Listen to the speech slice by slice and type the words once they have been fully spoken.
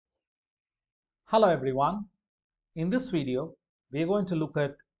Hello everyone. In this video, we are going to look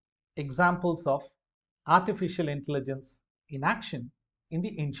at examples of artificial intelligence in action in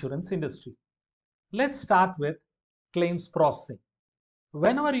the insurance industry. Let's start with claims processing.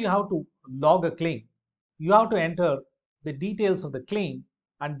 Whenever you have to log a claim, you have to enter the details of the claim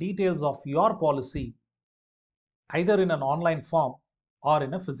and details of your policy either in an online form or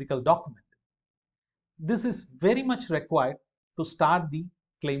in a physical document. This is very much required to start the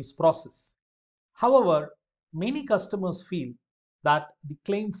claims process. However, many customers feel that the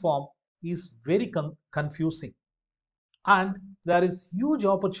claim form is very confusing and there is huge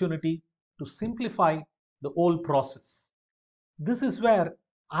opportunity to simplify the whole process. This is where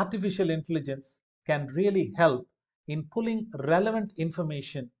artificial intelligence can really help in pulling relevant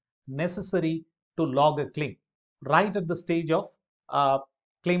information necessary to log a claim right at the stage of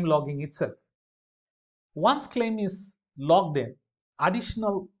claim logging itself. Once claim is logged in,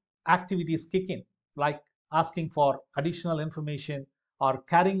 additional activities kick in, like asking for additional information or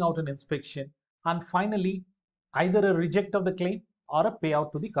carrying out an inspection, and finally, either a reject of the claim or a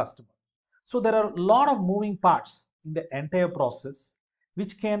payout to the customer. So there are a lot of moving parts in the entire process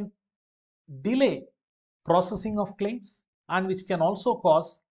which can delay processing of claims and which can also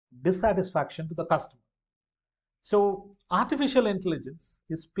cause dissatisfaction to the customer. So artificial intelligence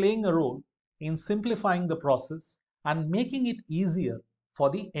is playing a role in simplifying the process and making it easier for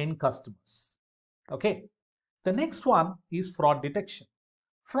the end customers. Okay. The next one is fraud detection.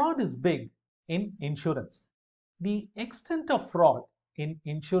 Fraud is big in insurance. The extent of fraud in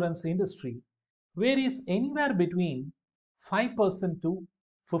insurance industry varies anywhere between 5% to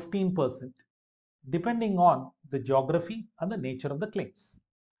 15% depending on the geography and the nature of the claims.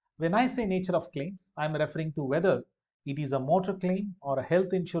 When I say nature of claims, I am referring to whether it is a motor claim or a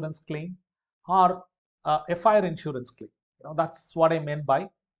health insurance claim or a fire insurance claim. That's what I meant by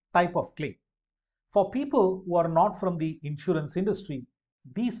type of claim. For people who are not from the insurance industry,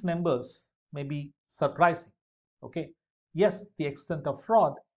 these numbers may be surprising. Okay. Yes, the extent of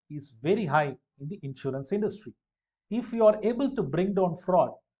fraud is very high in the insurance industry. If you are able to bring down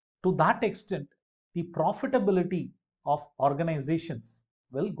fraud to that extent, the profitability of organizations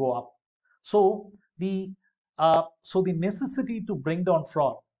will go up. So the necessity to bring down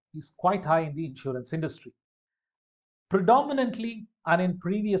fraud is quite high in the insurance industry. Predominantly and in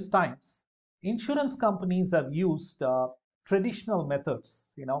previous times, insurance companies have used traditional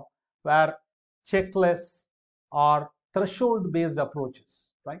methods, where checklists or threshold based approaches,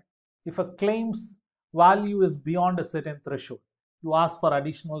 right? If a claim's value is beyond a certain threshold, you ask for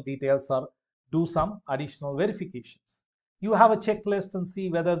additional details or do some additional verifications. You have a checklist and see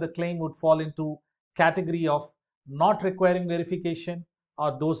whether the claim would fall into category of not requiring verification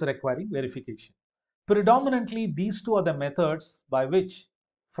or those requiring verification. Predominantly, these two are the methods by which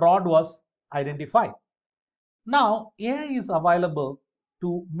fraud was identified. Now, AI is available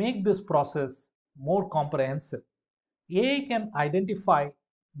to make this process more comprehensive. AI can identify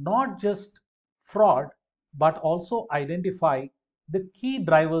not just fraud, but also identify the key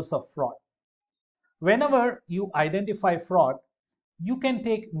drivers of fraud. Whenever you identify fraud, you can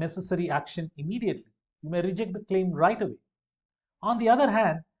take necessary action immediately. You may reject the claim right away. On the other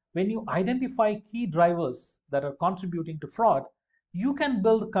hand, when you identify key drivers that are contributing to fraud, you can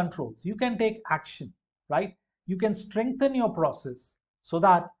build controls, you can take action, right? You can strengthen your process so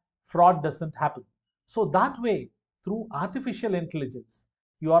that fraud doesn't happen. So that way, through artificial intelligence,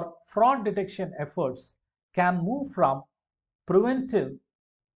 your fraud detection efforts can move from preventive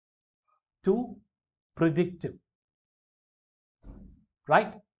to predictive,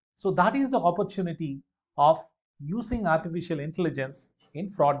 right? So that is the opportunity of using artificial intelligence in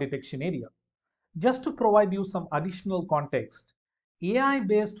fraud detection area. Just to provide you some additional context,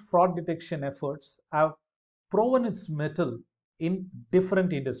 AI-based fraud detection efforts have proven its mettle in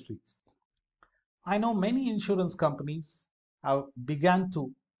different industries. I know many insurance companies have begun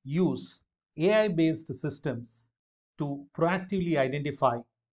to use AI-based systems to proactively identify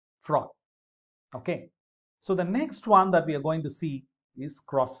fraud. Okay, so the next one that we are going to see is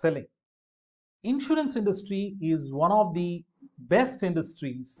cross-selling. Insurance industry is one of the best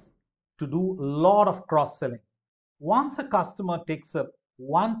industries to do a lot of cross-selling. Once a customer takes up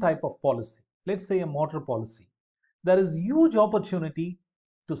one type of policy, let's say a motor policy, there is huge opportunity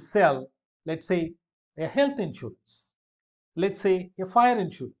to sell, let's say, a health insurance, let's say a fire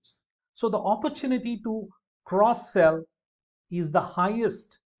insurance. So the opportunity to cross-sell is the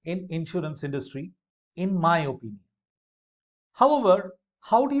highest in insurance industry, in my opinion. However,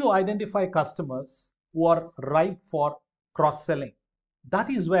 how do you identify customers who are ripe for cross-selling? That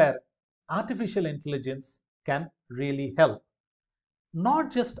is where artificial intelligence can really help.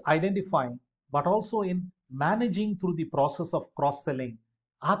 Not just identifying, but also in managing through the process of cross-selling,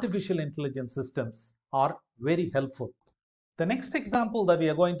 artificial intelligence systems are very helpful. The next example that we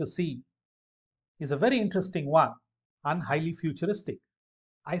are going to see is a very interesting one and highly futuristic.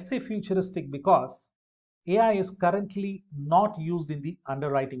 I say futuristic because AI is currently not used in the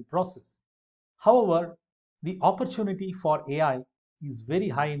underwriting process. However, the opportunity for AI is very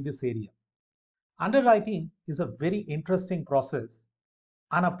high in this area. Underwriting is a very interesting process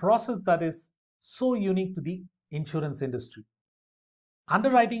and a process that is so unique to the insurance industry.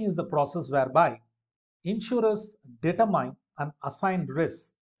 Underwriting is the process whereby insurers determine and assign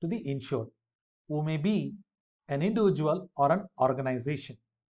risks to the insured, who may be an individual or an organization.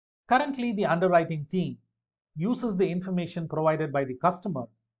 Currently, the underwriting team uses the information provided by the customer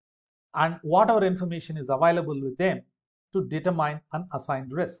and whatever information is available with them to determine and assign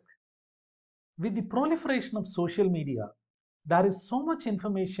risk. With the proliferation of social media, there is so much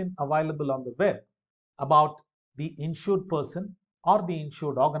information available on the web about the insured person or the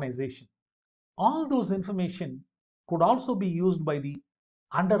insured organization. All those information could also be used by the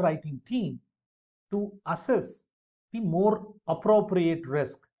underwriting team to assess the more appropriate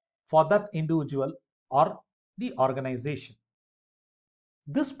risk for that individual or the organization.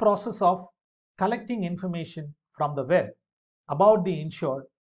 This process of collecting information from the web about the insured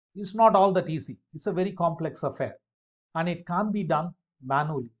is not all that easy. It's a very complex affair and it can't be done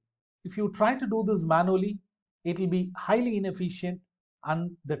manually. If you try to do this manually, it will be highly inefficient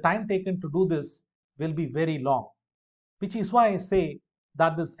and the time taken to do this will be very long, which is why I say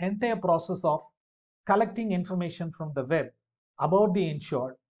that this entire process of collecting information from the web about the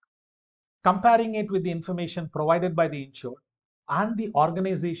insured, comparing it with the information provided by the insured and the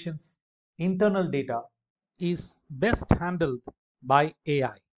organization's internal data is best handled by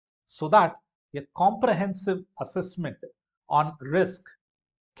AI so that a comprehensive assessment on risk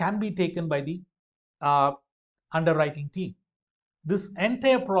can be taken by the uh, underwriting team. This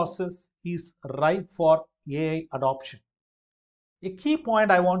entire process is ripe for AI adoption. A key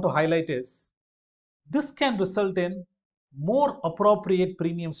point I want to highlight is this can result in more appropriate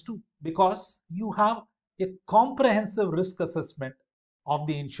premiums too, because you have a comprehensive risk assessment of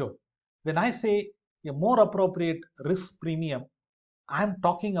the insured. When I say a more appropriate risk premium, I'm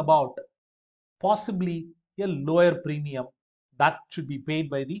talking about possibly a lower premium that should be paid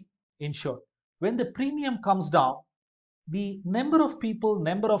by the insured. When the premium comes down, the number of people,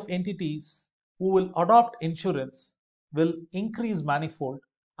 number of entities who will adopt insurance will increase manifold,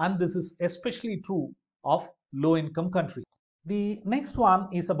 and this is especially true of low income countries. The next one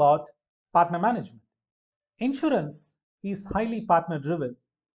is about partner management. Insurance is highly partner driven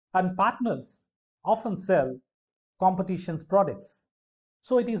and partners often sell competition's products.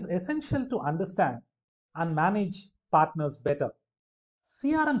 So it is essential to understand and manage partners better.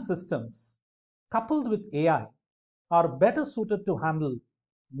 CRM systems coupled with AI are better suited to handle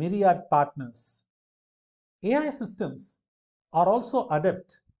myriad partners. AI systems are also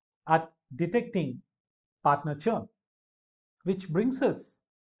adept at detecting partner churn, which brings us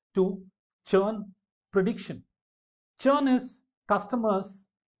to churn prediction. Churn is customers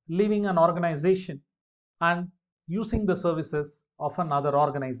leaving an organization and using the services of another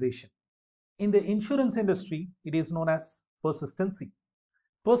organization. In the insurance industry, it is known as persistency.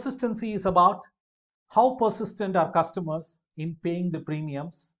 Persistency is about how persistent are customers in paying the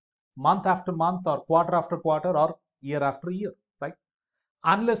premiums month after month or quarter after quarter or year after year, right?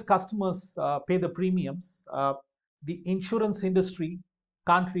 Unless customers pay the premiums, the insurance industry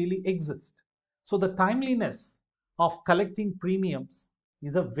can't really exist. So the timeliness of collecting premiums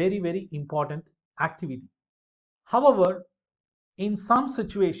is a very, very important activity. However, in some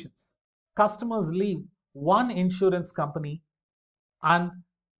situations, customers leave one insurance company and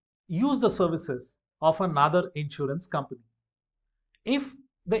use the services of another insurance company. If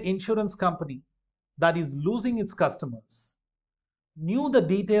the insurance company that is losing its customers knew the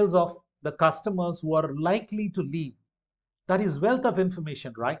details of the customers who are likely to leave, that is wealth of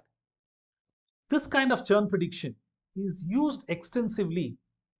information, right? This kind of churn prediction is used extensively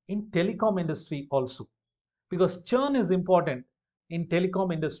in telecom industry also, because churn is important in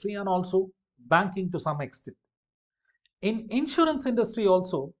telecom industry and also banking to some extent. In insurance industry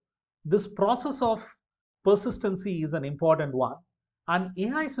also, this process of persistency is an important one, and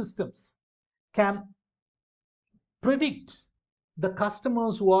AI systems can predict the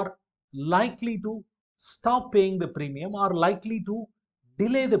customers who are likely to stop paying the premium or likely to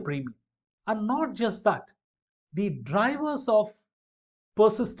delay the premium. And not just that, the drivers of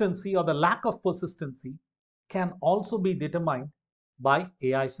persistency or the lack of persistency can also be determined by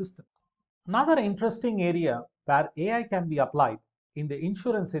AI system. Another interesting area where AI can be applied in the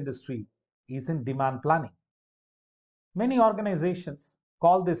insurance industry is in demand planning. Many organizations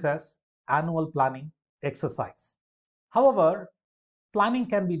call this as annual planning exercise. However, planning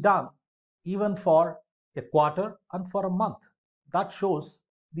can be done even for a quarter and for a month. That shows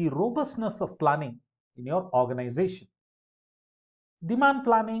the robustness of planning in your organization. Demand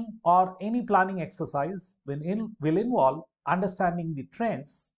planning or any planning exercise will involve understanding the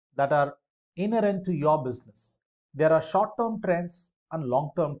trends that are inherent to your business. There are short-term trends and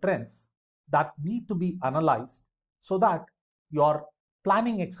long-term trends that need to be analyzed so that your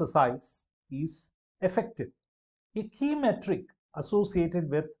planning exercise is effective. A key metric associated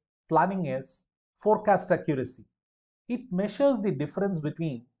with planning is forecast accuracy. It measures the difference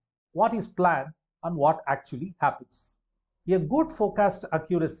between what is planned and what actually happens. A good forecast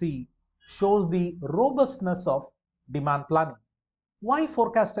accuracy shows the robustness of demand planning. Why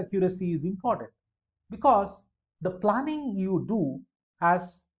forecast accuracy is important? Because the planning you do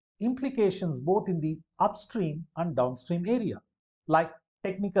has implications both in the upstream and downstream area, like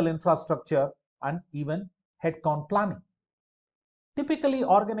technical infrastructure and even headcount planning. Typically,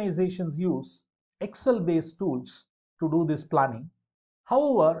 organizations use Excel-based tools to do this planning.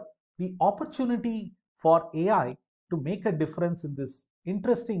 However, the opportunity for AI to make a difference in this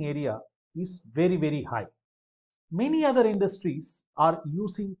interesting area is very, very high. Many other industries are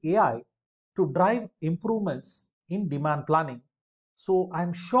using AI to drive improvements in demand planning. So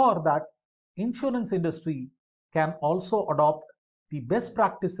I'm sure that insurance industry can also adopt the best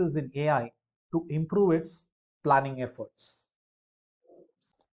practices in AI to improve its planning efforts.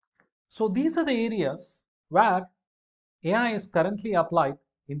 So these are the areas where AI is currently applied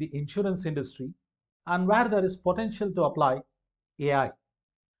in the insurance industry and where there is potential to apply AI.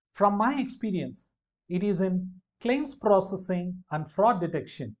 From my experience, it is in claims processing and fraud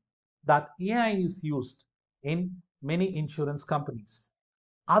detection that AI is used in many insurance companies.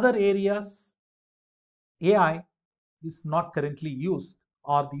 Other areas, AI is not currently used,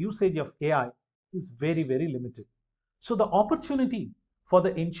 or the usage of AI is very, very limited. So the opportunity for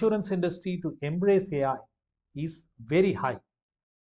the insurance industry to embrace AI is very high.